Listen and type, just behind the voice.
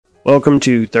Welcome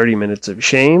to 30 Minutes of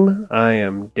Shame. I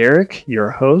am Derek,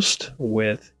 your host,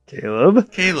 with Caleb.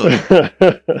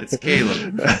 It's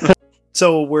Caleb.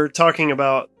 So we're talking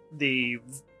about the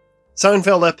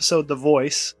Seinfeld episode The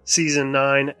Voice, Season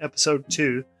 9, Episode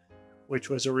 2, which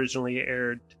was originally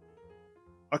aired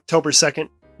October 2nd,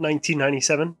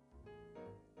 1997.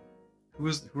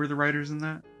 Who were the writers in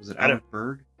that? Was it I don't- Alec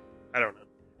Berg? I don't know.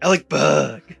 Alec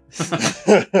Bug.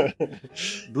 I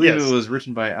believe Yes. it was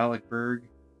written by Alec Berg,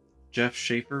 Jeff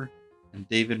Schaefer, and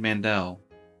David Mandel.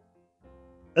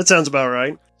 That sounds about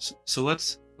right. So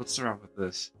let's start off with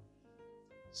this.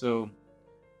 So,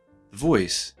 The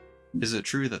Voice. Is it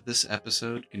true that this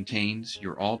episode contains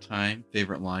your all-time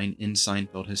favorite line in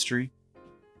Seinfeld history?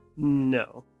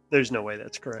 No, there's no way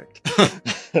that's correct.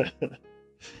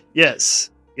 Yes,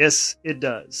 it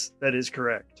does. That is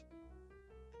correct.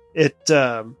 It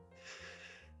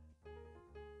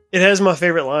has my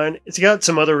favorite line. It's got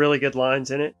some other really good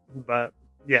lines in it, but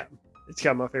yeah, it's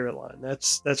got my favorite line.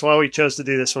 That's why we chose to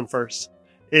do this one first.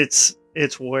 It's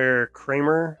where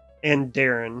Kramer and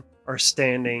Darren are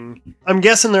standing. I'm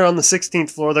guessing they're on the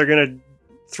 16th floor. They're gonna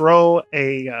throw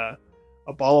a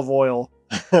ball of oil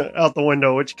out the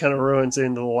window, which kind of ruins the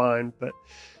end of the line. But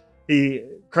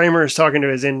Kramer is talking to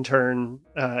his intern,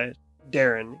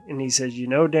 Darren, and he says, "You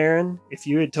know, Darren, if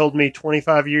you had told me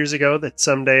 25 years ago that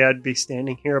someday I'd be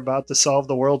standing here about to solve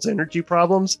the world's energy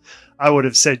problems, I would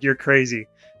have said you're crazy.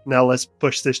 Now let's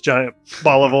push this giant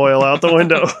ball of oil out the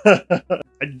window."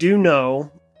 I do know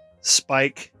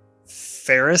Spike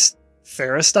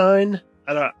Ferrestein.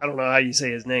 I don't know how you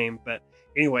say his name, but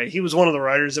anyway, he was one of the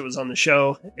writers that was on the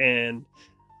show, and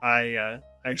I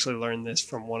actually learned this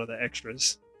from one of the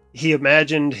extras. He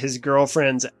imagined his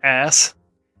girlfriend's ass,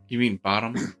 You mean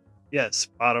Bottom? yes,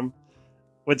 Bottom,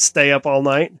 would stay up all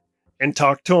night and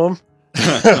talk to him.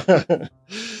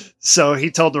 So he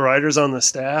told the writers on the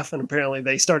staff, and apparently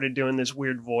they started doing this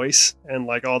weird voice, and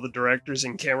like all the directors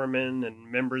and cameramen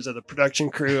and members of the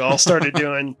production crew all started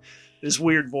doing this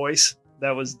weird voice.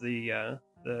 That was the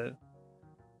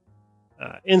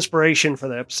inspiration for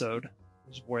the episode.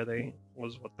 Where they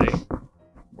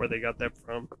got that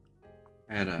from.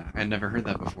 I had never heard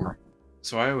that before.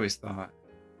 So I always thought,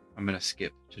 I'm going to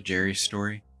skip to Jerry's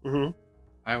story. Mm-hmm.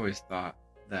 I always thought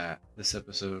that this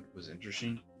episode was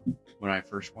interesting when I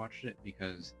first watched it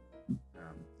because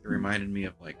it reminded me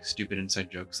of like stupid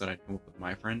inside jokes that I'd come up with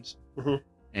my friends. Mhm.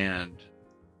 And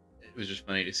it was just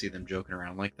funny to see them joking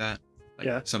around like that. Like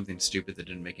Yeah. something stupid that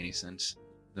didn't make any sense.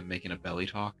 Them making a belly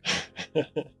talk.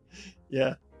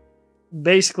 Yeah.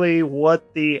 Basically,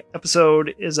 what the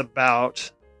episode is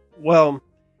about, well,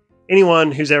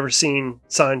 anyone who's ever seen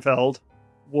Seinfeld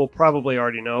will probably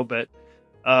already know, but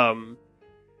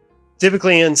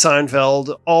typically in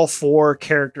Seinfeld, all four of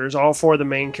the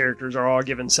main characters are all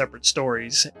given separate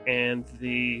stories, and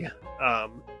the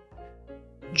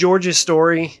George's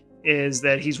story is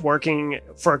that he's working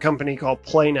for a company called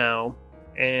Play Now,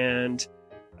 and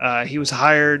he was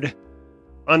hired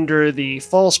under the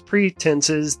false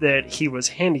pretenses that he was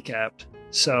handicapped.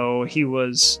 So he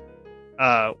was,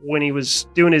 when he was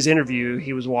doing his interview,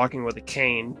 he was walking with a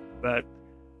cane, but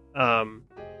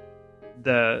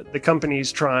the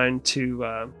company's trying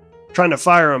to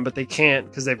fire him, but they can't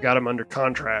because they've got him under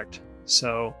contract.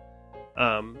 So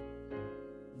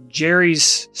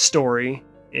Jerry's story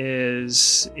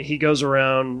is he goes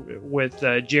around with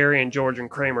Jerry and George and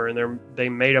Kramer, and they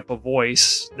made up a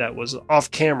voice that was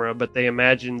off camera, but they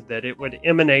imagined that it would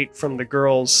emanate from the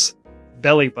girl's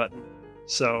belly button.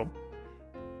 So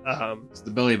So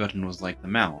the belly button was like the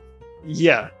mouth.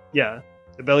 yeah,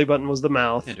 the belly button was the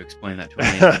mouth. I had to explain that to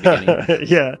him at the beginning.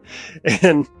 Yeah,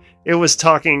 and it was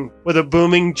talking with a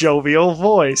booming, jovial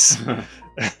voice,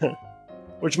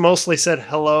 which mostly said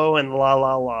hello and la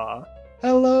la la.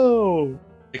 Hello.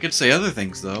 It could say other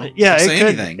things though. Yeah, It could say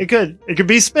anything. It could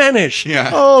be Spanish. Yeah.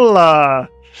 Hola.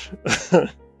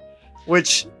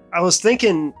 Which I was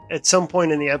thinking at some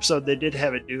point in the episode they did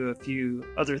have it do a few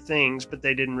other things, but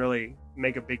they didn't really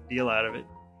make a big deal out of it.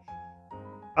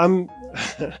 I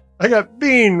got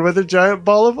Bean with a giant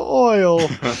ball of oil.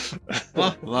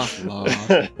 La, la, la.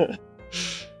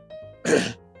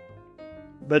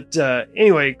 But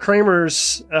anyway,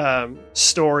 Kramer's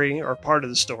story, or part of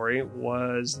the story,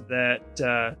 was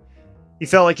that he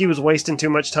felt like he was wasting too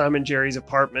much time in Jerry's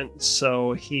apartment,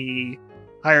 so he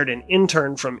hired an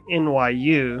intern from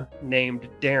NYU named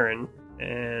Darren,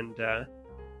 and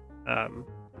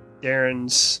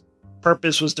Darren's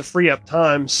purpose was to free up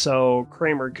time so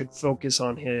Kramer could focus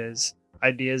on his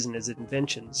ideas and his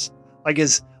inventions, like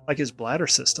his bladder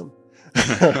system.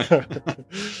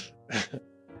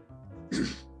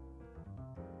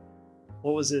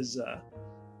 What was his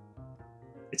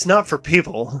it's not for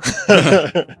people.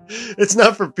 It's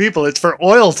not for people. It's for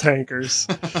oil tankers.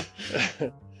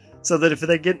 So that if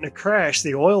they get in a crash,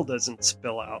 the oil doesn't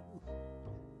spill out.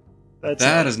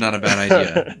 That is not a bad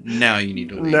idea. Now you need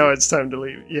to leave. Now it's time to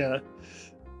leave. Yeah.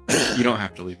 You don't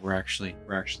have to leave. We're actually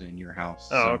in your house.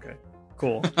 Oh, so. okay.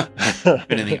 Cool.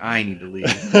 If anything, I need to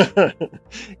leave.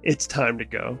 It's time to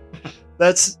go.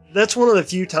 That's one of the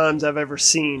few times I've ever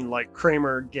seen like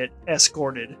Kramer get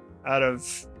escorted out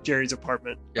of Jerry's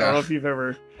apartment. I don't know if you've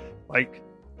ever like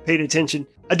paid attention.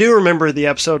 I do remember the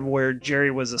episode where Jerry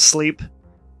was asleep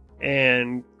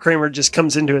and Kramer just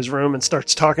comes into his room and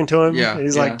starts talking to him. Yeah. And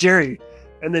he's like, Jerry.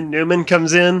 And then Newman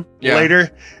comes in Yeah. later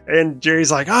and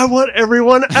Jerry's like, I want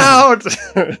everyone out.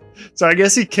 So I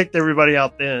guess he kicked everybody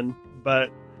out then.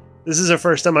 But this is the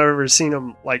first time I've ever seen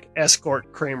him like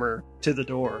escort Kramer to the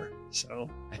door. So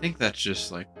I think that's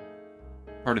just like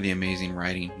part of the amazing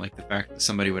writing, like the fact that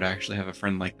somebody would actually have a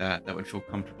friend like that would feel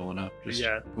comfortable enough just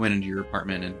going into your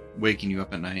apartment and waking you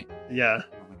up at night. Yeah.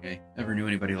 Okay, never knew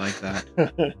anybody like that.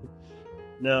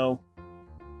 No.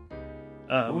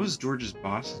 What was George's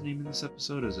boss's name in this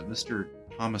episode? Is it Mr.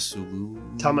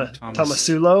 Tomasulo?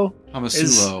 Tomasulo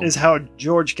Tomasulo is how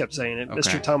George kept saying it. Okay.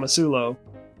 Mr. Tomasulo.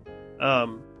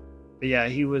 But yeah,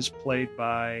 he was played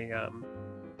by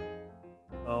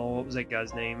what was that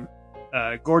guy's name?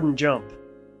 Gordon Jump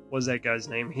was that guy's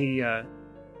name. He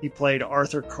played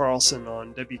Arthur Carlson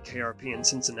on WKRP in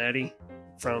Cincinnati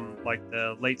from like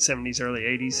the late 70s, early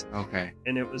 80s. Okay.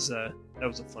 And that was a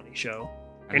funny show.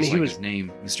 I And just he like was his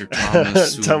name, Mr.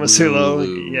 Tomasulo.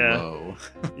 Tomasulo,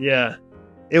 yeah.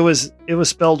 It was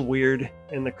spelled weird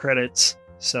in the credits.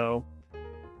 So,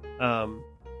 but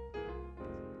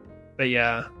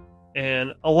yeah.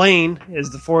 And Elaine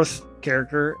is the fourth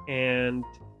character, and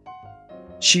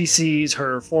she sees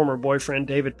her former boyfriend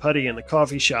David Putty in the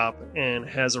coffee shop and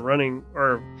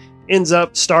ends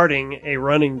up starting a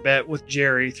running bet with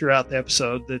Jerry throughout the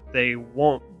episode that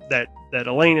that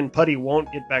Elaine and Putty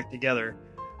won't get back together,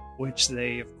 which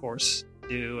they of course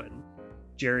do, and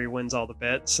Jerry wins all the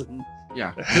bets. And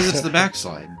Yeah, because it's the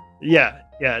backslide. yeah,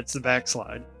 it's the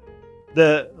backslide.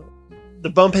 The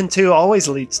bump into always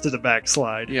leads to the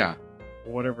backslide. Yeah.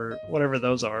 Whatever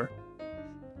those are.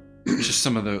 It's just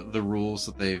some of the rules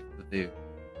that they've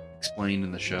explained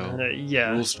in the show.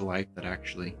 Yeah. Rules to life that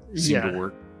actually seem to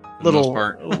work for the Little most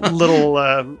part.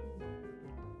 little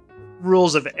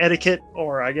rules of etiquette,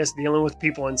 or I guess dealing with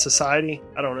people in society.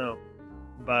 I don't know.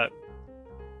 But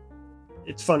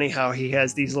it's funny how he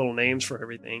has these little names for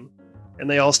everything. And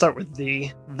they all start with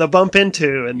the bump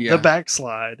into and the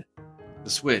backslide. The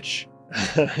switch.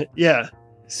 Yeah.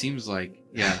 It seems like,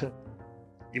 yeah.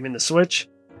 You mean the switch?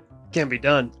 Can't be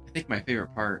done. I think my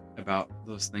favorite part about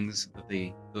those things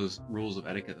those rules of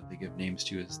etiquette that they give names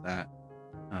to is that,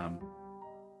 I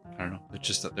don't know, it's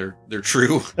just that they're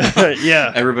true.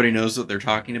 Yeah. Everybody knows what they're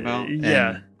talking about.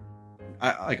 Yeah.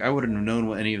 And I wouldn't have known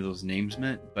what any of those names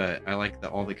meant, but I like that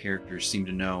all the characters seem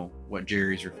to know what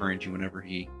Jerry's referring to whenever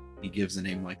he gives a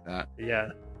name like that. Yeah.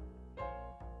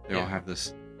 They all have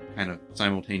this kind of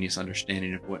simultaneous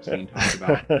understanding of what's being talked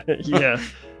about. Yeah.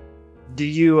 Do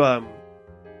you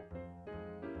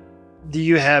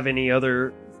have any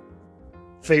other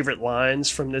favorite lines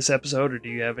from this episode, or do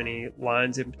you have any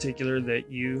lines in particular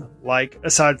that you like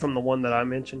aside from the one that I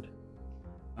mentioned?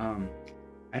 I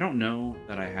don't know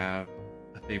that I have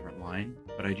a favorite line,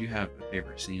 but I do have a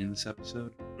favorite scene in this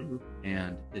episode. Mm-hmm.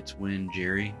 And it's when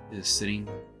Jerry is sitting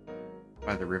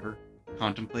by the river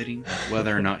contemplating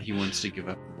whether or not he wants to give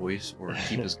up the voice or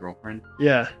keep his girlfriend.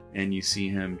 Yeah. And you see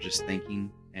him just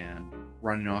thinking and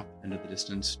running off into the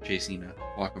distance, chasing a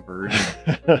flock of birds.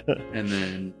 And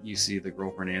then you see the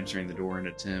girlfriend answering the door, and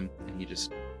it's him, and he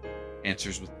just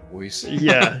answers with the voice.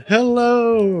 Yeah.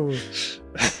 Hello.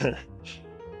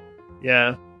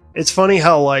 Yeah. It's funny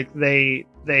how like they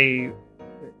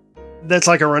that's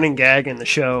like a running gag in the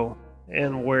show,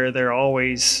 and where they're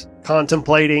always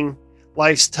contemplating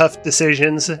life's tough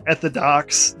decisions at the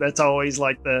docks. That's always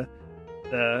like the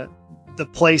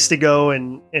place to go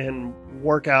and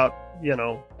work out, you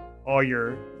know, all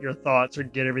your thoughts or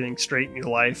get everything straight in your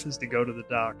life is to go to the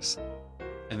docks.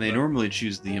 And they normally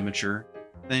choose the immature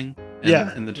thing.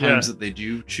 And the times that they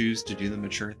do choose to do the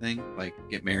mature thing, like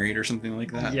get married or something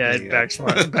like that. Yeah, it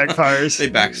backfires. They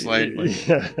backslide.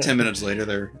 Like 10 minutes later,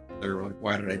 they're like,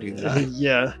 why did I do that?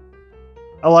 Yeah.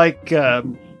 I like,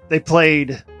 they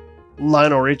played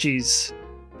Lionel Richie's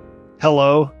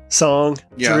Hello song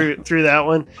through that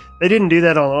one. They didn't do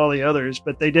that on all the others,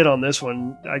 but they did on this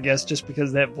one, I guess, just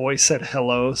because that voice said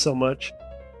hello so much.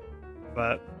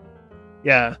 But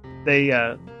yeah, they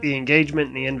the engagement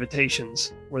and the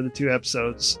invitations were the two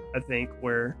episodes, I think,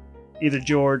 where either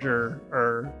George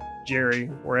or Jerry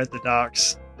were at the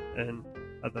docks, and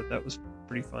I thought that was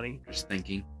pretty funny. Just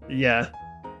thinking. Yeah.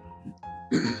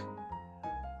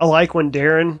 I like when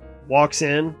Darren walks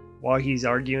in while he's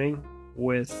arguing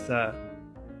with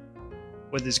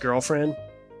his girlfriend,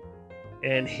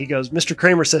 and he goes, "Mr.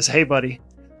 Kramer says, hey, buddy."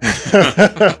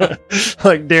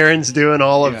 Like Darren's doing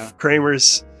all of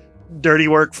Kramer's dirty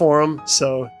work for him,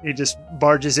 so he just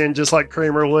barges in just like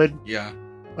Kramer would. Yeah.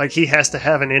 Like he has to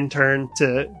have an intern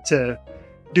to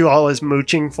do all his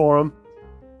mooching for him.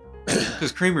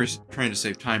 Because Kramer's trying to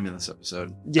save time in this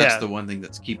episode. Yeah. That's the one thing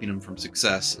that's keeping him from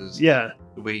success is the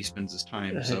way he spends his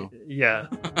time. So yeah,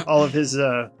 all of his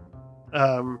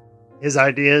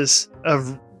ideas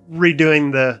of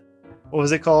redoing the, what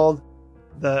was it called?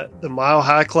 The Mile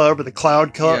High Club or the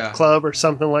Cloud Club or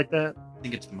something like that. I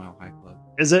think it's the Mile High Club.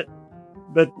 Is it?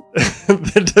 But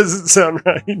that doesn't sound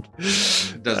right.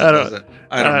 It doesn't, does it?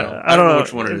 I don't know. I don't know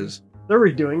which one it is. They're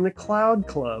redoing the Cloud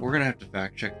Club. We're gonna have to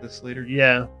fact check this later.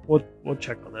 Yeah, we'll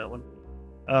check on that one.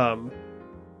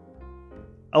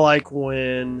 I like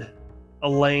when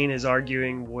Elaine is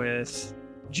arguing with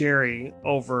Jerry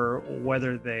over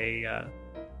whether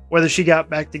she got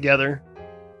back together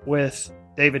with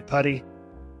David Putty.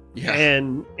 Yeah.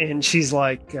 And she's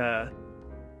like,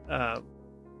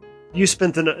 you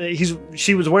spent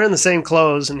she was wearing the same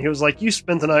clothes, and he was like, you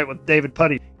spent the night with David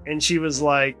Putty. And she was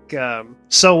like,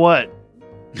 so what?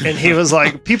 And he was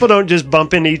like, people don't just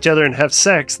bump into each other and have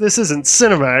sex. This isn't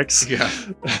Cinemax. Yeah.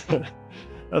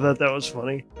 I thought that was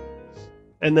funny.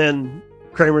 And then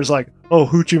Kramer's like, oh,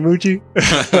 hoochie moochie.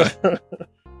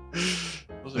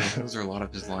 Those are a lot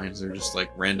of his lines. They're just like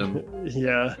random.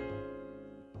 Yeah.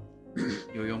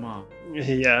 Yo yo ma.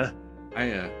 Yeah.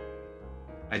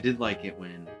 I did like it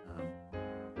when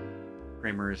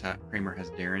Kramer has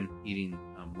Darren eating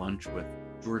lunch with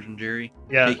George and Jerry,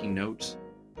 taking notes,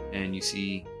 and you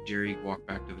see Jerry walk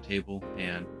back to the table,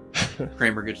 and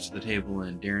Kramer gets to the table,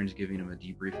 and Darren's giving him a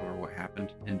debrief over what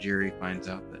happened, and Jerry finds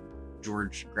out that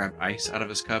George grabbed ice out of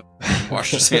his cup and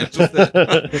washed his hands with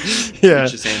it. Yeah.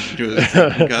 His hands into his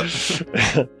drinking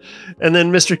cup. And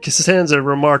then Mr. Costanza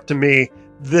remarked to me,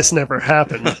 this never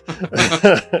happened.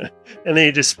 And then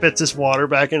he just spits his water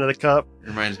back into the cup. It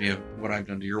reminds me of what I've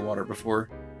done to your water before.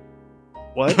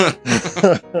 What?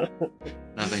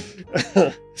 Nothing.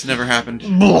 It's never happened.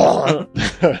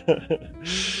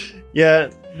 Yeah,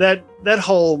 that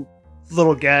whole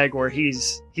little gag where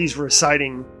he's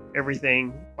reciting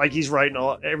everything, like he's writing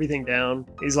everything down.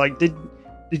 He's like, do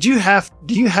you have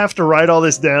to write all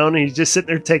this down? And he's just sitting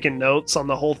there taking notes on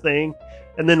the whole thing.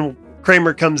 And then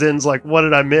Kramer comes in and's like, what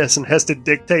did I miss? And has to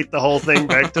dictate the whole thing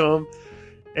back to him.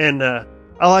 And I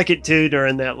like it too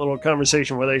during that little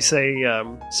conversation where they say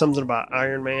something about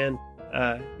Iron Man.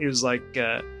 He was like,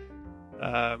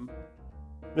 Mr.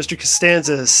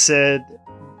 Costanza said,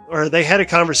 or they had a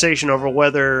conversation over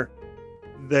whether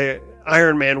the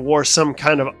Iron Man wore some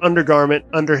kind of undergarment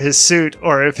under his suit,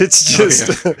 or if it's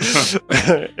just...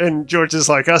 And George is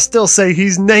like, I still say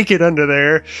he's naked under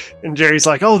there. And Jerry's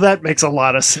like, oh, that makes a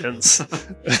lot of sense.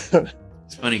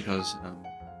 It's funny because,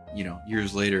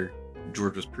 years later,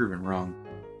 George was proven wrong.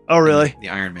 Oh, really? The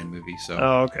Iron Man movie, so...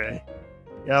 Oh, okay.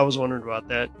 Yeah, I was wondering about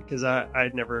that, because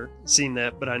I'd never seen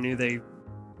that, but I knew they...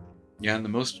 Yeah, in the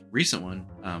most recent one,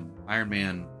 Iron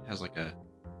Man has like a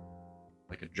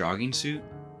jogging suit,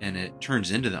 and it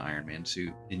turns into the Iron Man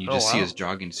suit, and you just see his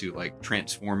jogging suit like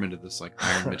transform into this like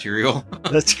iron material.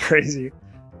 That's crazy.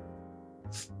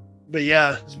 But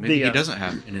yeah, so maybe he doesn't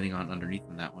have anything on underneath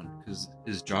in that one because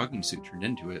his jogging suit turned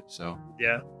into it. So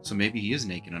yeah, so maybe he is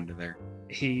naked under there.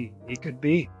 He could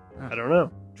be. I don't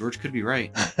know. George could be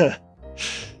right.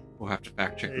 We'll have to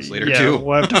fact check this later Yeah, too.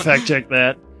 we'll have to fact check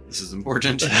that. This is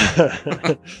important.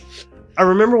 I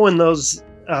remember when those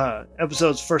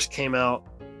episodes first came out,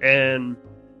 and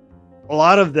a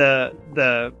lot of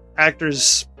the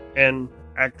actors and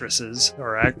actresses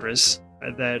or actress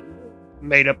that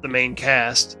made up the main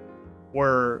cast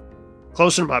were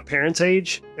closer to my parents'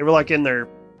 age. They were like in their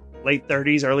late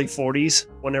 30s, early 40s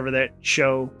whenever that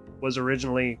show was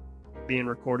originally being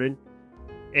recorded.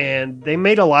 And they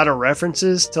made a lot of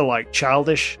references to like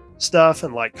childish stuff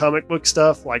and like comic book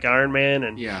stuff like Iron Man,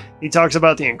 and he talks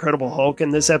about the Incredible Hulk in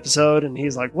this episode, and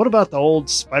he's like, what about the old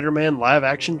Spider-Man live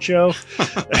action show?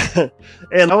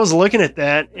 And I was looking at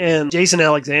that, and Jason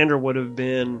Alexander would have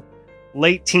been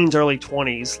late teens, early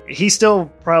 20s. He still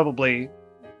probably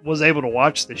was able to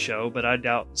watch the show, but I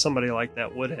doubt somebody like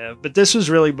that would have. But this was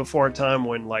really before a time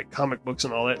when like comic books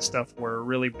and all that stuff were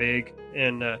really big,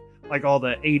 and like all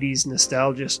the 80s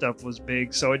nostalgia stuff was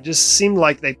big. So it just seemed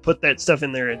like they put that stuff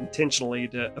in there intentionally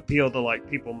to appeal to like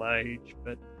people my age,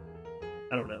 but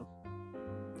I don't know.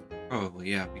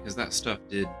 Probably, yeah, because that stuff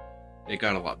it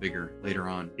got a lot bigger later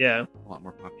on, Yeah, a lot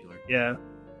more popular. yeah.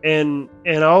 And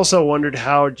I also wondered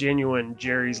how genuine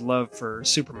Jerry's love for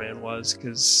Superman was,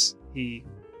 because I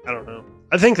don't know.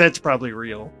 I think that's probably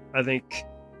real. I think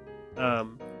I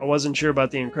wasn't sure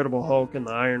about the Incredible Hulk and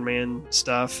the Iron Man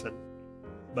stuff,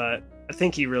 but I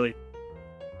think he really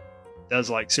does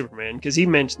like Superman, because he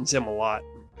mentions him a lot.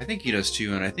 I think he does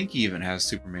too, and I think he even has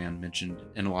Superman mentioned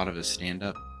in a lot of his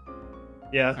stand-up.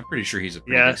 Yeah, I'm pretty sure he's a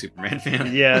pretty big Superman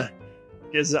fan. yeah.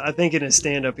 Because I think in his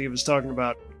stand-up he was talking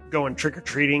about going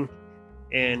trick-or-treating,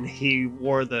 and he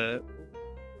wore the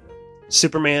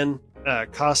Superman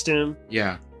costume.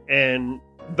 Yeah.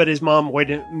 But his mom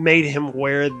made him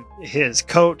wear his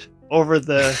coat over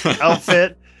the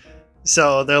outfit.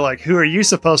 So they're like, "Who are you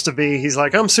supposed to be?" He's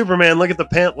like, "I'm Superman. Look at the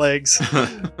pant legs."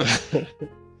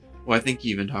 Well, I think he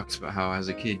even talks about how as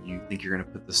a kid you think you're going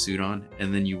to put the suit on,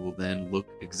 and then you will then look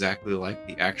exactly like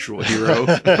the actual hero.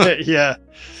 Yeah.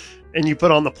 And you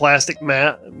put on the plastic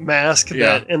mask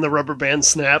and the rubber band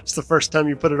snaps the first time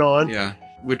you put it on. Yeah,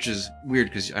 which is weird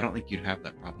because I don't think you'd have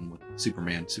that problem with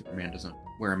Superman. Superman doesn't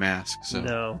wear a mask, so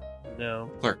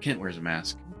No. Clark Kent wears a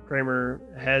mask. Kramer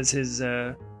has his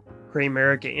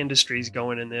Kramerica Industries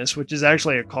going in this, which is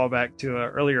actually a callback to an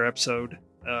earlier episode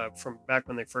from back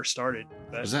when they first started.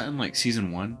 But, was that in like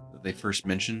season 1 that they first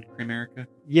mentioned Kramerica?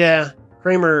 yeah,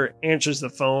 Kramer answers the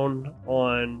phone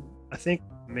on, I think,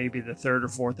 maybe the 3rd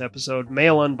or 4th episode,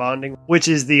 Male Unbonding, which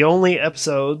is the only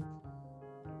episode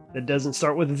that doesn't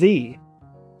start with the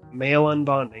Male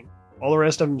Unbonding. All the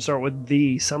rest of them start with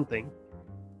the something.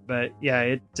 But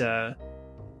yeah,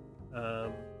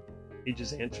 he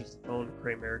just answers the phone to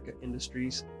Kramerica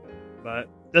Industries, but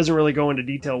doesn't really go into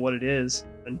detail what it is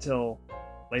until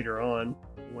later on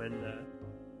when,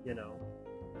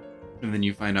 And then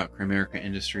you find out Kramerica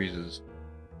Industries is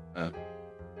a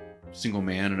single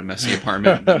man in a messy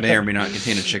apartment that may or may not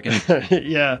contain a chicken.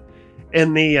 Yeah.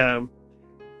 And the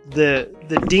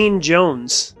Dean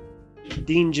Jones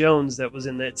that was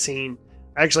in that scene,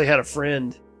 I actually had a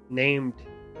friend named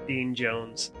Dean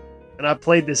Jones, and I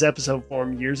played this episode for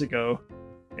him years ago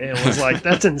and was like,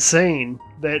 that's insane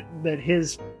that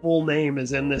his full name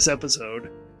is in this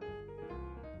episode.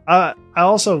 I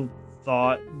also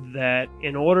thought that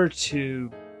in order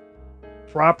to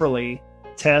properly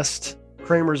test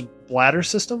Kramer's bladder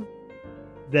system,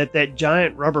 that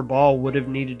giant rubber ball would have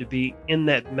needed to be in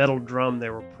that metal drum they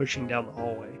were pushing down the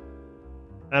hallway.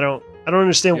 I don't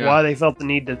understand why they felt the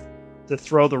need to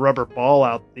throw the rubber ball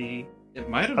out the It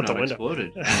might have out the not window.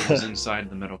 exploded. It was inside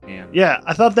the metal can. Yeah,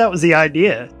 I thought that was the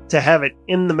idea, to have it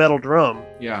in the metal drum,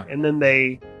 Yeah. and then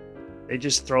they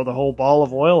just throw the whole ball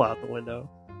of oil out the window.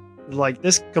 Like,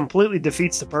 this completely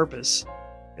defeats the purpose,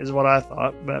 is what I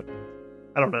thought, but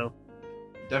I don't know.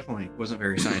 Definitely wasn't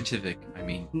very scientific. I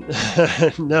mean,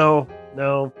 No.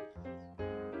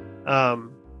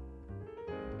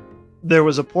 There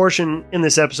was a portion in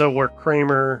this episode where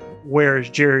Kramer wears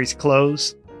Jerry's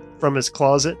clothes from his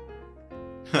closet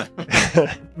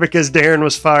because Darren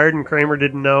was fired and Kramer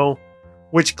didn't know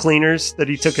which cleaners that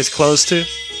he took his clothes to.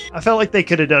 I felt like they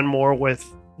could have done more with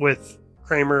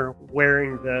Kramer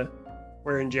wearing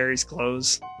Jerry's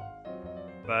clothes,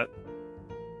 but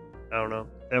I don't know.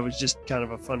 That was just kind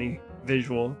of a funny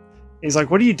visual. He's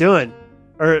like, "What are you doing?"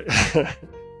 Or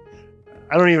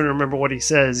I don't even remember what he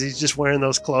says. He's just wearing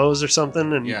those clothes or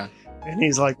something, and yeah. and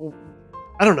he's like, well,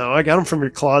 "I don't know. I got them from your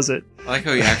closet." I like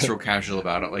how he acts real casual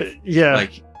about it. Like, Yeah.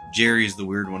 like Jerry's the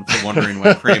weird one for wondering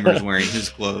why Kramer's wearing his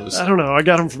clothes. I don't know. I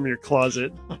got them from your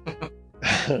closet.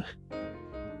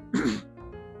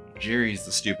 Jerry's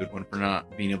the stupid one for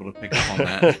not being able to pick up on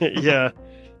that. Yeah.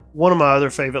 One of my other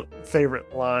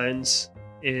favorite lines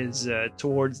is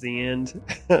towards the end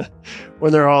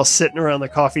when they're all sitting around the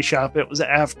coffee shop. It was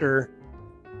after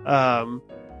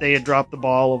they had dropped the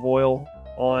ball of oil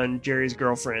on Jerry's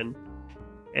girlfriend,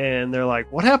 and they're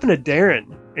like, "What happened to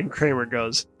Darren?" And Kramer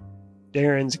goes,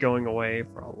 "Darren's going away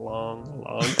for a long,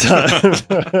 long time."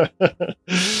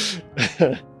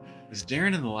 Is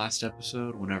Darren in the last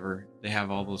episode whenever they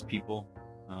have all those people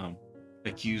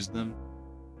accuse them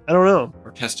I don't know.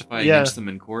 or testify Yeah. against them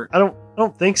in court? I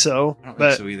don't think so. I don't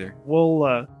but think so either.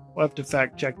 we'll have to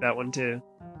fact check that one too.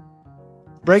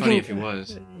 Funny if he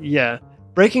was. Yeah.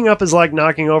 Breaking up is like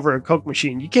knocking over a Coke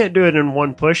machine. You can't do it in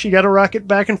one push. You got to rock it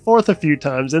back and forth a few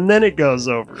times, and then it goes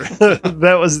over.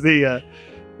 That was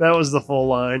the full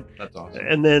line. That's awesome.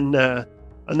 And then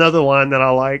another line that I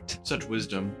liked. Such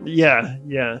wisdom. Yeah.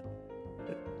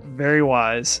 Very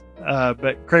wise.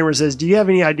 But Kramer says, "Do you have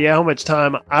any idea how much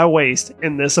time I waste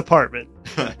in this apartment?"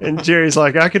 And Jerry's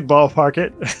like, "I could ballpark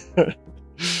it."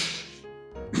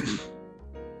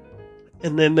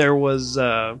 And then there was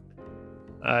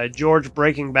George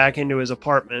breaking back into his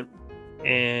apartment,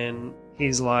 and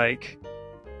he's like,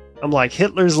 I'm like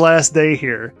Hitler's last day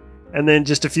here. And then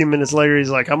just a few minutes later, he's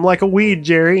like, I'm like a weed,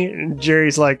 Jerry. And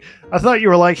Jerry's like, I thought you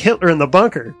were like Hitler in the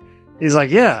bunker. He's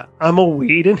like, yeah, I'm a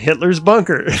weed in Hitler's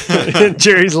bunker. And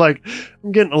Jerry's like,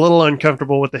 I'm getting a little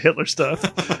uncomfortable with the Hitler stuff.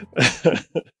 As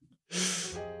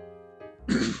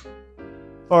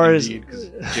far Indeed, 'cause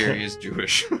Jerry is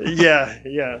Jewish.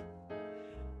 yeah.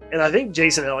 And I think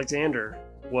Jason Alexander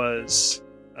was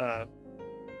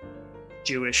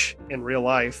Jewish in real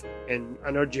life, and I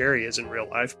know Jerry is in real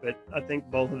life, but I think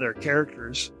both of their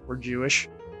characters were Jewish.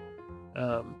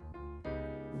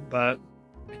 But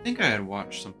I think I had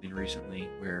watched something recently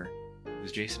where it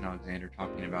was Jason Alexander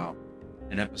talking about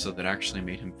an episode that actually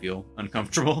made him feel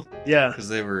uncomfortable yeah, because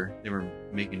they were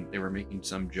making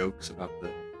some jokes about the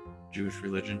Jewish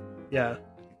religion. yeah, I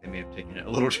think they may have taken it a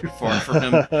little too far for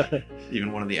him.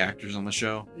 Even one of the actors on the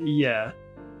show. Yeah,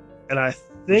 and I Which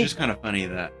think is kind of funny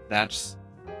that's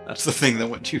the thing that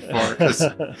went too far because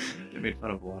they made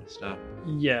fun of a lot of stuff.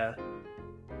 yeah,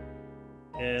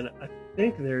 and I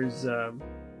think there's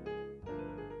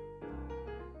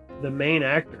the main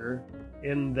actor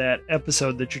in that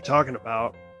episode that you're talking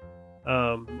about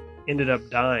ended up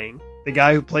dying. The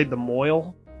guy who played the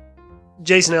Moyle.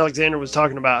 Jason Alexander was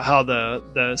talking about how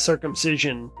the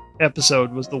circumcision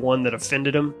episode was the one that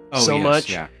offended him so much.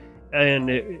 Yeah.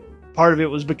 And part of it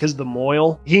was because the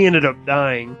Moyle. He ended up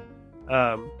dying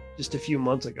just a few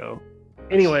months ago.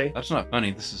 Anyway. That's not funny.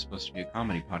 This is supposed to be a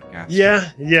comedy podcast.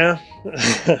 Yeah.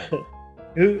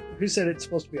 Who said it's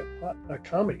supposed to be a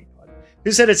comedy podcast?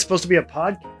 Who said it's supposed to be a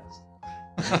podcast?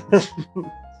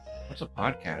 What's a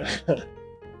podcast?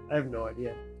 I have no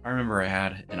idea. I remember I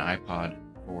had an iPod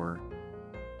for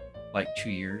like 2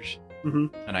 years, and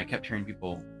I kept hearing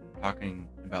people talking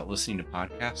about listening to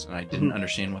podcasts, and I didn't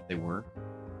understand what they were.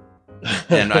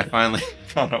 And I finally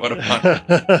found out what a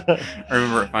podcast. I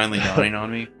remember it finally dawning on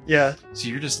me. Yeah. So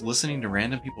you're just listening to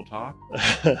random people talk?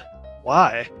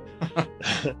 Why?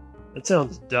 That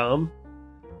sounds dumb.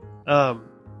 So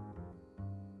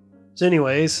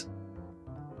anyways,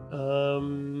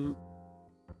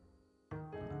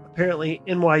 apparently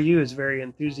NYU is very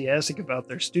enthusiastic about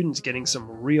their students getting some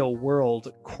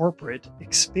real-world corporate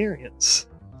experience.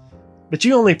 But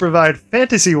you only provide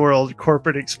fantasy world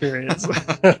corporate experience.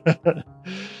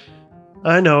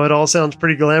 I know, it all sounds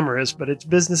pretty glamorous, but it's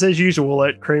business as usual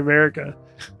at Cramerica.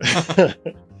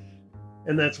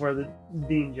 And that's where the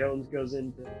Dean Jones goes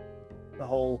into the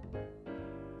whole...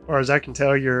 As far as I can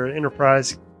tell, your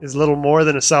enterprise is little more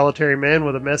than a solitary man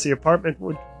with a messy apartment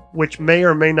which may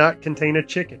or may not contain a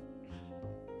chicken.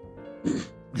 Is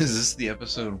this the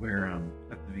episode where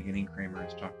at the beginning Kramer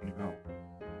is talking about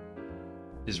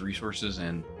his resources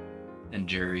and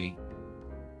Jerry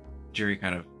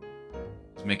kind of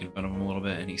is making fun of him a little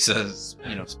bit, and he says,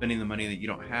 spending the money that you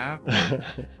don't have, or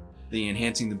the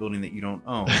enhancing the building that you don't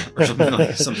own, or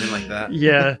something like that.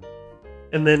 Yeah.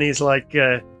 And then he's like,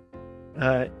 you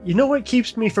know what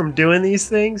keeps me from doing these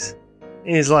things?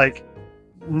 And he's like,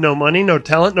 no money, no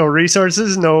talent, no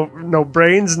resources, no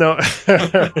brains, no.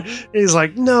 He's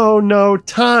like, no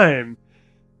time.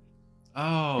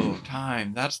 Oh,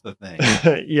 time. That's the thing.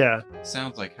 Yeah.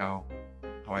 Sounds like how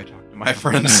I talk to my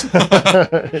friends.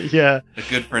 Yeah. A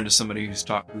good friend is somebody who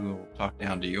will talk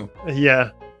down to you.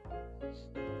 Yeah.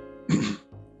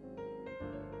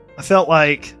 I felt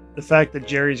like the fact that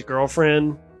Jerry's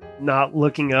girlfriend not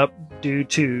looking up due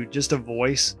to just a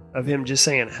voice of him just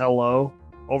saying hello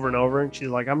over and over, and she's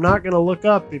like, I'm not going to look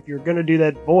up if you're going to do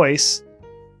that voice.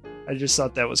 I just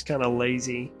thought that was kind of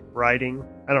lazy writing.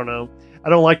 I don't know. I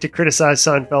don't like to criticize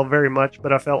Seinfeld very much,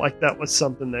 but I felt like that was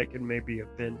something that could maybe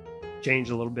have been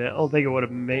changed a little bit. I don't think it would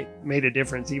have made a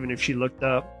difference even if she looked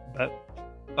up. But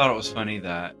I thought it was funny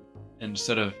that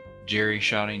instead of Jerry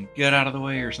shouting, get out of the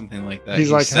way or something like that, he's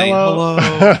like, saying, hello.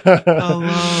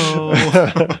 Hello.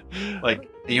 Like,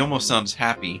 he almost sounds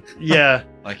happy. Yeah.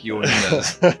 Like he always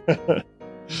does.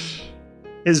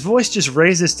 His voice just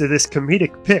raises to this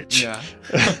comedic pitch. Yeah.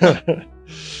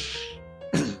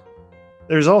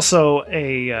 There's also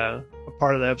a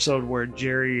part of the episode where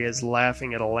Jerry is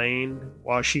laughing at Elaine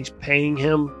while she's paying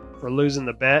him for losing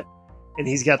the bet, and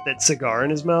he's got that cigar in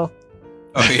his mouth.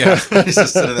 Oh yeah, he's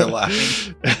just sitting there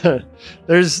laughing.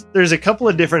 There's a couple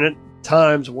of different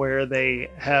times where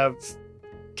they have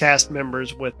cast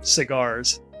members with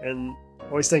cigars, and I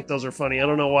always think those are funny. I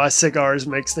don't know why cigars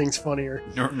makes things funnier.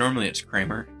 Normally it's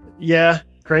Kramer. Yeah,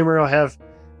 Kramer will have.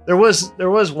 There was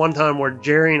one time where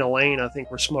Jerry and Elaine, I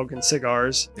think, were smoking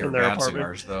cigars in their bad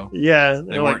apartment. Cigars, though. Yeah,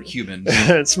 They weren't Cubans.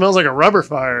 It smells like a rubber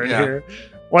fire in Yeah. here.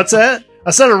 What's that?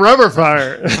 I said a rubber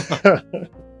fire.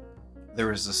 There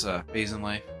was this phase in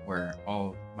life where all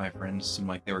of my friends seemed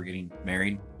like they were getting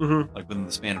married. Mm-hmm. Like within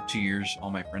the span of 2 years, all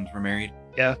my friends were married.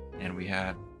 Yeah. And we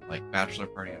had like bachelor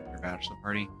party after bachelor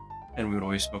party, and we would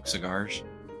always smoke cigars.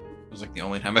 It was like the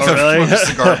only time I've ever really? smoked a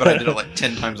cigar, but I did it like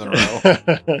 10 times in a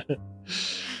row.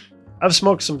 I've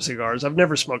smoked some cigars. I've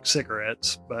never smoked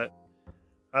cigarettes, but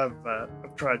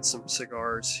I've tried some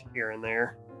cigars here and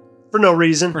there for no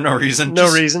reason. For no reason. No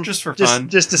just, reason. Just for fun.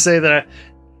 Just to say that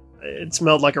it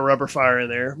smelled like a rubber fire in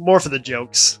there. More for the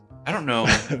jokes. I don't know.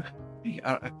 I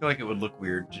feel like it would look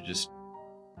weird to just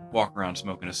walk around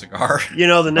smoking a cigar. You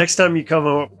know, the next time you come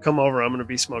over, I'm going to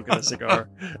be smoking a cigar.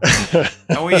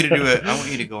 I want you to do it. I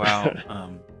want you to go out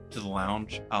to the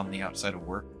lounge on the outside of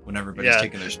work when everybody's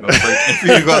taking their smoke break, and for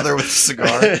you to go out there with a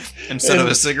cigar instead of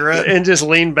a cigarette, and just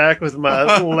lean back with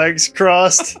my legs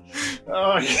crossed.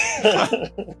 Oh, yeah.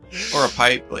 Or a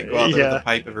pipe, like go out there with a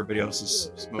pipe. Everybody else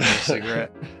is smoking a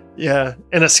cigarette. Yeah,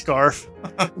 and a scarf,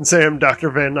 and say I'm Dr.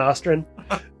 Van Nostrand.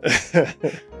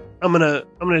 I'm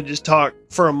gonna just talk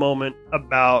for a moment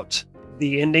about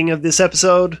the ending of this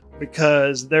episode,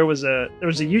 because there was a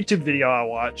YouTube video I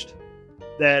watched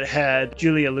that had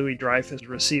Julia Louis-Dreyfus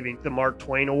receiving the Mark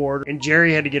Twain Award, and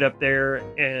Jerry had to get up there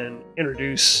and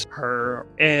introduce her.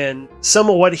 And some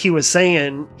of what he was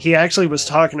saying, he actually was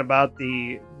talking about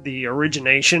the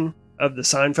origination of the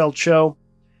Seinfeld show,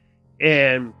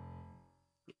 and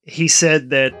he said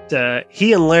that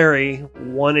he and Larry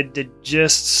wanted to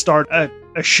just start a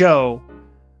show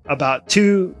about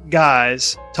two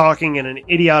guys talking in an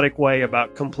idiotic way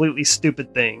about completely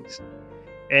stupid things.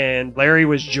 And Larry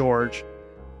was George.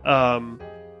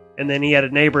 And then he had a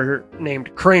neighbor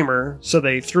named Kramer, so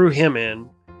they threw him in.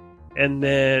 And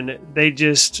then they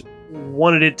just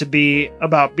wanted it to be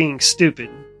about being stupid.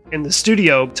 And the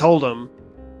studio told them,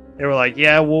 they were like,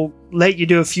 yeah, we'll let you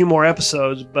do a few more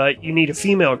episodes, but you need a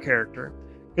female character,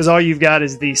 because all you've got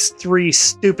is these three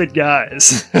stupid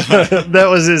guys. That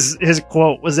was his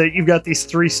quote, was that you've got these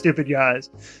three stupid guys.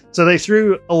 So they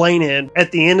threw Elaine in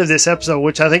at the end of this episode,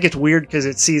 which I think it's weird because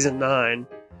it's season 9.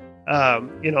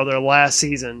 Their last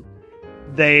season.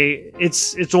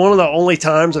 It's one of the only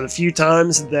times, or the few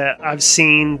times, that I've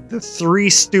seen the three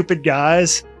stupid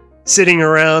guys sitting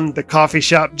around the coffee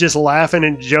shop just laughing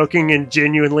and joking and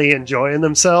genuinely enjoying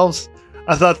themselves.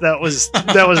 I thought that was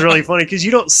really funny, because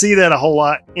you don't see that a whole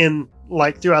lot in,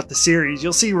 like, throughout the series.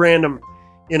 You'll see random,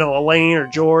 Elaine or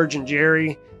George and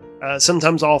Jerry,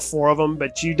 sometimes all four of them,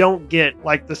 but you don't get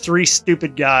like the three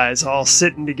stupid guys all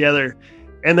sitting together,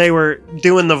 and they were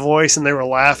doing the voice and they were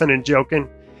laughing and joking,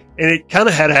 and it kind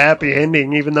of had a happy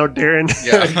ending, even though Darren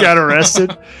got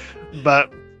arrested.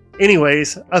 But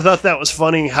anyways, I thought that was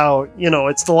funny how,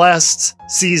 it's the last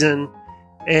season,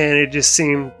 and it just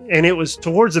seemed, and it was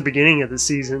towards the beginning of the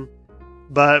season,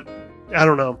 but I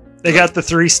don't know. They got the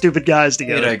three stupid guys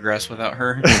together. They digress without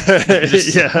her.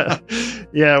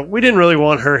 Yeah. We didn't really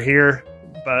want her here,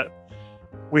 but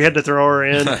we had to throw her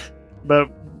in.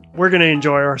 But we're going to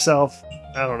enjoy ourselves.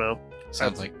 I don't know.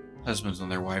 Sounds like husbands when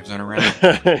their wives aren't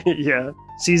around. Yeah.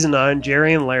 Season 9,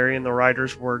 Jerry and Larry and the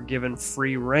writers were given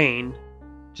free reign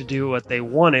to do what they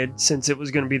wanted, since it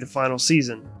was going to be the final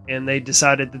season. And they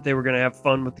decided that they were going to have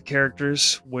fun with the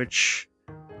characters, which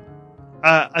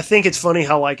I think it's funny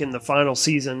how, like, in the final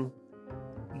season,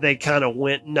 they kind of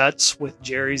went nuts with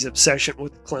Jerry's obsession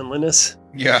with cleanliness.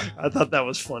 Yeah. I thought that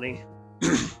was funny.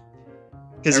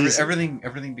 Because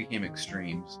everything became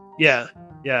extremes. Yeah.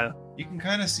 You can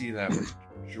kind of see that with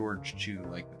George too,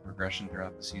 like the progression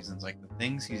throughout the seasons, like the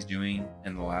things he's doing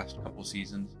in the last couple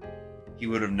seasons, he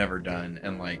would have never done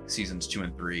in like seasons 2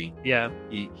 and 3. Yeah.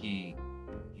 He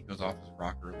goes off his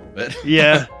rocker a little bit.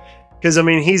 Yeah. Because I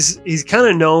mean, he's kind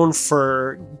of known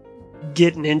for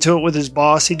getting into it with his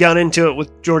boss. He got into it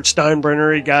with George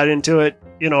Steinbrenner. He got into it,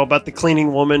 about the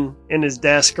cleaning woman in his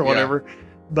desk or whatever. Yeah.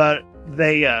 But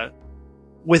they,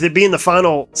 with it being the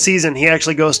final season, he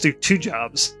actually goes through 2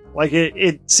 jobs. Like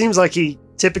it seems like he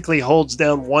typically holds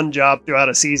down one job throughout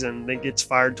a season, then gets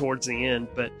fired towards the end.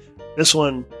 But this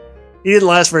one, he didn't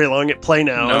last very long at Play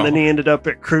Now, and then he ended up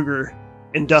at Kruger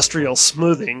Industrial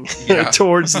Smoothing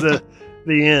towards the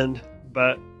end.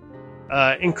 But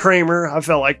in Kramer, I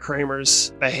felt like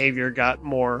Kramer's behavior got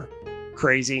more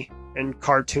crazy and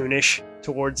cartoonish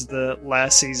towards the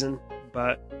last season.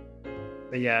 But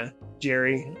yeah,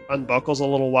 Jerry unbuckles a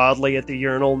little wildly at the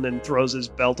urinal and then throws his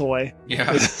belt away.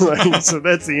 Yeah. So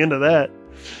that's the end of that.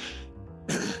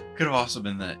 Could have also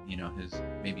been that, his,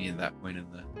 maybe in that point in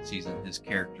the season, his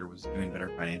character was doing better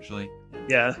financially.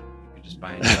 Yeah. He could just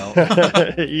buy himself.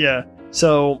 Yeah.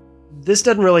 So this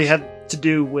doesn't really have to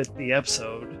do with the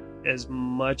episode, as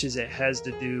much as it has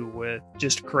to do with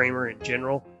just Kramer in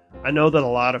general. I know that a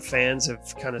lot of fans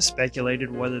have kind of speculated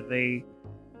whether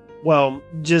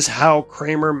just how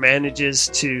Kramer manages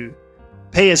to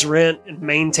pay his rent and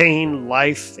maintain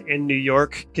life in New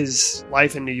York, because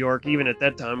life in New York, even at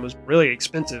that time, was really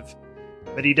expensive.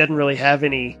 But he doesn't really have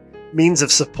any means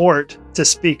of support to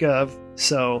speak of.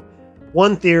 So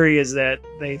one theory is that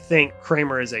they think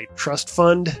Kramer is a trust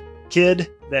fund kid,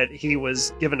 that he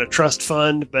was given a trust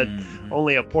fund, but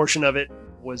only a portion of it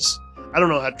was, I don't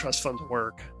know how trust funds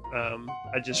work.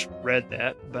 I just read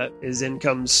that, but his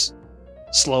income's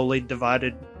slowly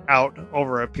divided out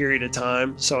over a period of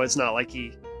time. So it's not like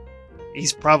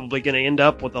he's probably going to end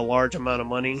up with a large amount of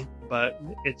money, but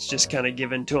it's just kind of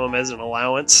given to him as an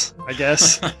allowance, I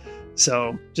guess.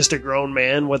 So just a grown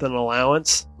man with an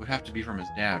allowance. Would have to be from his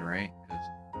dad, right? Because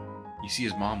you see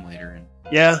his mom later, and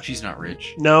yeah, she's not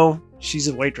rich. No, she's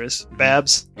a waitress.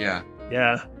 Babs. Yeah.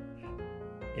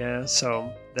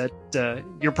 So that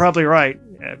you're probably right.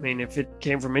 I mean, if it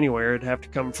came from anywhere, it'd have to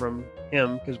come from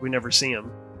him, because we never see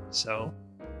him. So,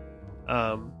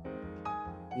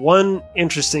 one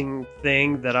interesting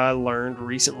thing that I learned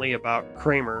recently about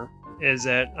Kramer is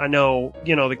that I know,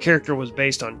 the character was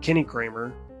based on Kenny Kramer,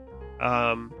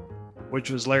 which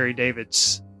was Larry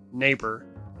David's neighbor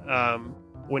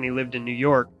when he lived in New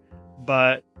York.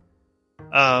 But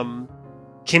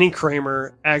Kenny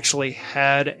Kramer actually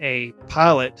had a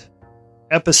pilot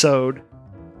episode,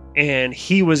 and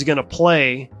he was going to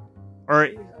play, or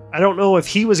I don't know if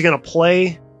he was going to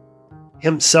play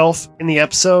himself in the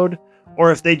episode,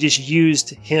 or if they just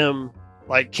used him,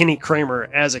 like Kenny Kramer,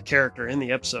 as a character in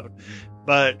the episode.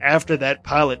 But after that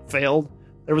pilot failed,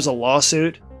 there was a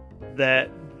lawsuit that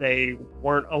they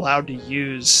weren't allowed to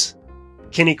use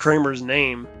Kenny Kramer's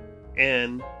name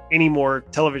in any more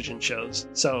television shows.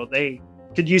 So they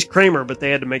could use Kramer, but they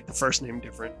had to make the first name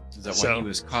different. Is that why he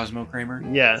was Cosmo Kramer?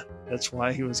 Yeah, that's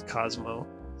why he was Cosmo.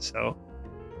 So,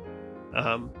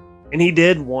 and he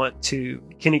did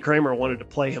Kenny Kramer wanted to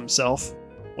play himself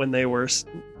when they were,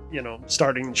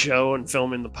 starting the show and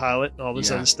filming the pilot and all this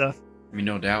other stuff. I mean,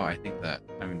 no doubt. I think that,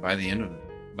 by the end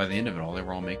of it all, they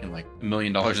were all making like $1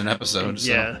 million an episode.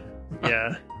 So.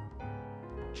 Yeah.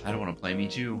 I don't want to play me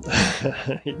too.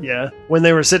 Yeah. When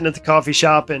they were sitting at the coffee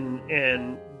shop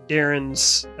and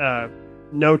Darren's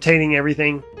notating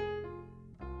everything,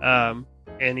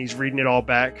 and he's reading it all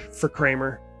back for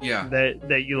Kramer. Yeah.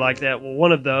 That you like that. Well,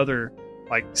 one of the other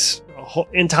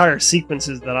entire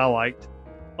sequences that I liked,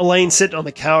 Elaine sitting on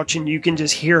the couch and you can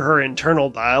just hear her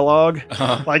internal dialogue.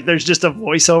 Like there's just a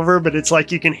voiceover, but it's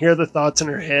like you can hear the thoughts in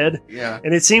her head. Yeah.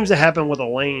 And it seems to happen with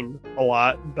Elaine a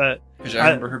lot, but because I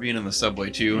remember her being in the subway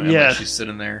too, and like she's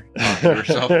sitting there talking to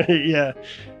herself. Yeah.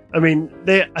 I mean,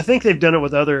 I think they've done it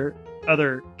with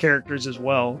other characters as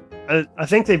well. I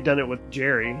think they've done it with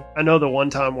Jerry. I know the one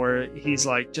time where he's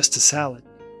like, just a salad.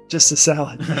 Just a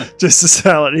salad. Just a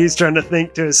salad. He's trying to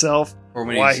think to himself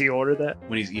why he ordered that.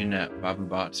 When he's eating at Babu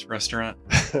Bhatt's restaurant.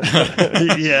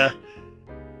 Yeah.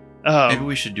 Maybe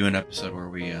we should do an episode where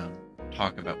we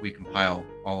we compile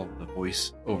all of the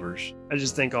voice overs. I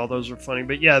just think all those are funny.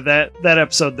 But yeah, that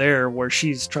episode there where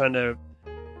she's trying to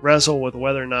wrestle with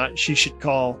whether or not she should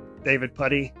call David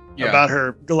Puddy about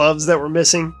her gloves that were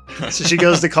missing. So she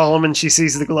goes to call him and she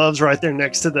sees the gloves right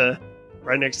next to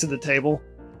the table.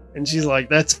 And she's like,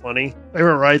 that's funny. They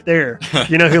were right there.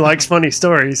 You know who likes funny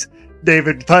stories?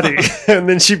 David Puddy. And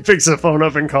then she picks the phone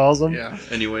up and calls him. Yeah.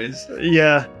 Anyways.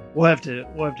 Yeah. We'll have to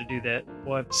do that.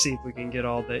 We'll have to see if we can get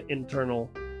all the internal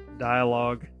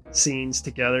dialogue scenes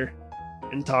together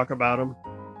and talk about them.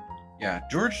 Yeah.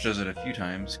 George does it a few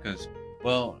times because,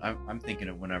 well, I'm thinking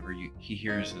of whenever he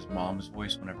hears his mom's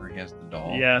voice whenever he has the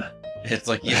doll. Yeah. It's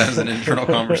like he has an internal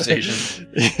conversation.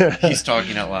 Yeah. He's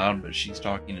talking out loud, but she's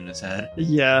talking in his head.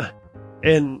 Yeah.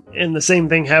 And the same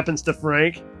thing happens to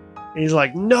Frank. He's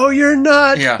like, no, you're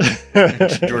not. Yeah.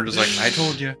 George is like, I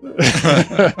told you.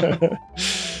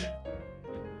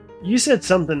 You said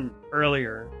something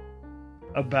earlier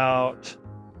about...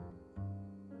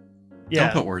 Yeah.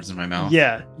 Don't put words in my mouth.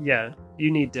 Yeah.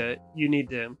 You need to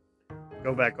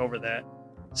go back over that.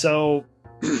 So...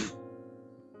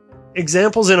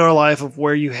 examples in our life of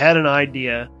where you had an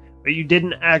idea, but you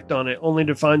didn't act on it, only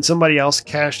to find somebody else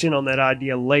cashed in on that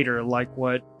idea later, like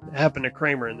what happened to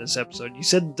Kramer in this episode. You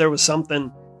said there was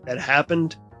something that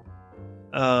happened,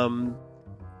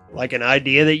 like an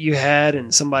idea that you had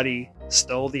and somebody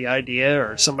stole the idea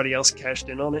or somebody else cashed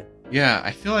in on it. Yeah,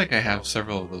 I feel like I have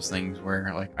several of those things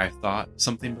where like I've thought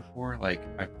something before, like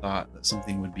I've thought that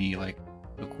something would be like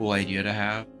a cool idea to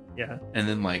have. Yeah. And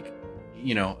then like,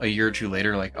 a year or two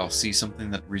later, like I'll see something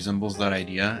that resembles that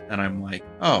idea and I'm like,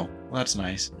 oh, Well, that's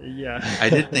nice. Yeah. I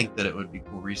did think that it would be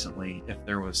cool recently if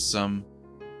there was some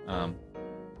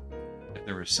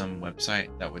website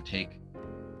that would take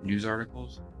news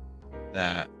articles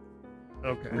that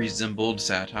resembled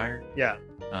satire. Yeah.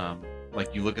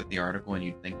 Like you look at the article and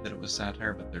you'd think that it was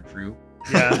satire, but they're true.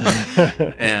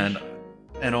 Yeah.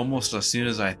 and almost as soon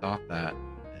as I thought that,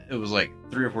 it was like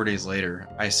 3 or 4 days later,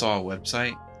 I saw a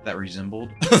website that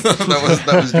resembled that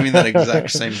was doing that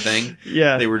exact same thing.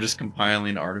 Yeah. They were just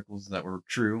compiling articles that were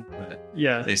true, but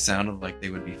Yeah. they sounded like they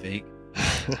would be fake.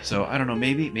 So I don't know,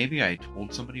 maybe I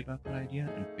told somebody about that idea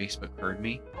and Facebook heard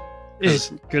me.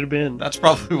 It could have been. That's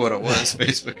probably what it was.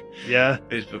 Facebook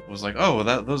was like, oh,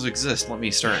 well, those exist. Let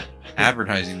me start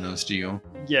advertising those to you.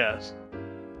 Yeah.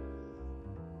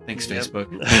 Thanks, Facebook.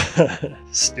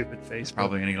 Stupid Facebook.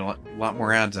 Probably gonna get a lot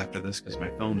more ads after this because my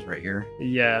phone's right here.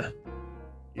 Yeah.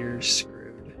 You're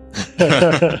screwed.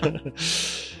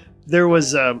 There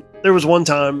was one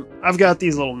time, I've got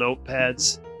these little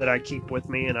notepads that I keep with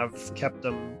me, and I've kept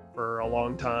them for a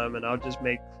long time, and I'll just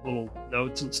make little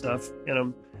notes and stuff in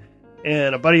them.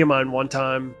 And a buddy of mine one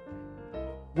time,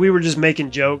 we were just making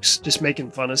jokes, just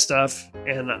making fun of stuff,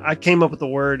 and I came up with the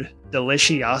word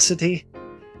deliciosity.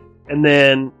 And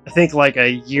then I think like a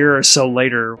year or so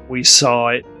later, we saw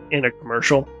it in a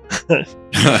commercial.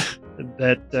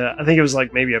 That I think it was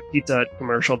like maybe a Pizza Hut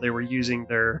commercial. They were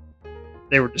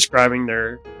describing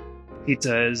their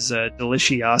pizza as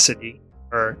deliciosity,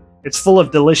 or it's full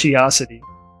of deliciosity.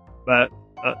 But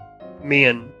me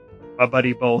and my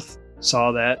buddy both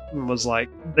saw that and was like,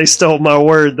 they stole my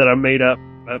word that I made up.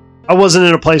 But I wasn't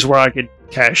in a place where I could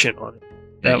cash in on it.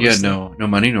 You had no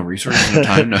money, no resources, no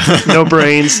time, no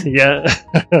brains. Yeah.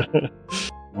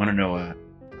 Want to know a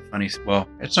funny? Well,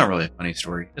 it's not really a funny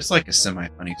story. It's like a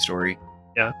semi-funny story.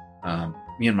 Yeah.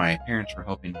 Me and my parents were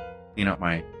helping clean up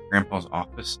my grandpa's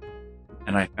office,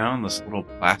 and I found this little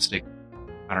plastic.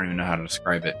 I don't even know how to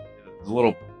describe it. It was a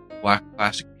little black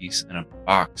plastic piece in a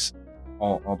box,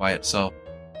 all by itself.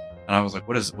 And I was like,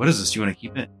 "What is this? Do you want to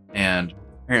keep it?" And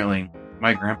apparently,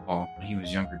 my grandpa, when he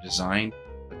was younger, designed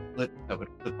a clip that would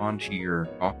clip onto your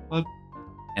golf club,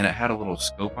 and it had a little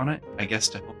scope on it, I guess,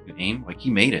 to help you aim. Like, he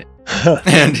made it,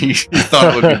 and he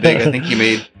thought it would be big. I think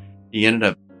he ended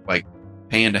up like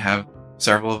paying to have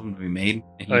several of them to be made,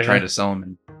 and he tried to sell them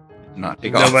and did not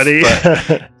take off. But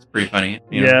it's pretty funny.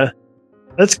 You know? Yeah,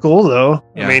 that's cool though.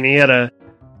 Yeah. I mean, he had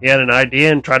an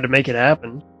idea and tried to make it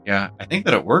happen. Yeah, I think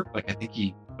that it worked. Like, I think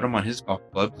he put them on his golf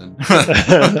clubs, and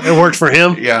it worked for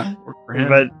him. Yeah, it worked for him,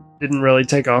 but didn't really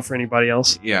take off for anybody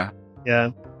else. Yeah.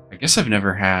 I guess I've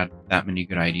never had that many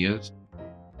good ideas.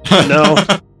 No,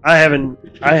 I haven't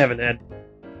had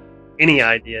any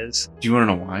ideas. Do you want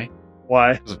to know why?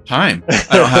 Why? Because of time.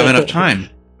 I don't have enough time.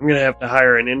 I'm going to have to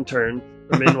hire an intern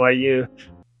from NYU.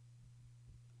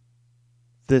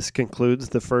 This concludes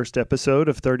the first episode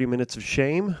of 30 Minutes of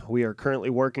Shame. We are currently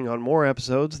working on more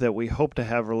episodes that we hope to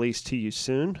have released to you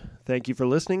soon. Thank you for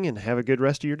listening and have a good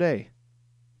rest of your day.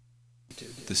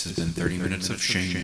 This has been 30 Minutes of Shame.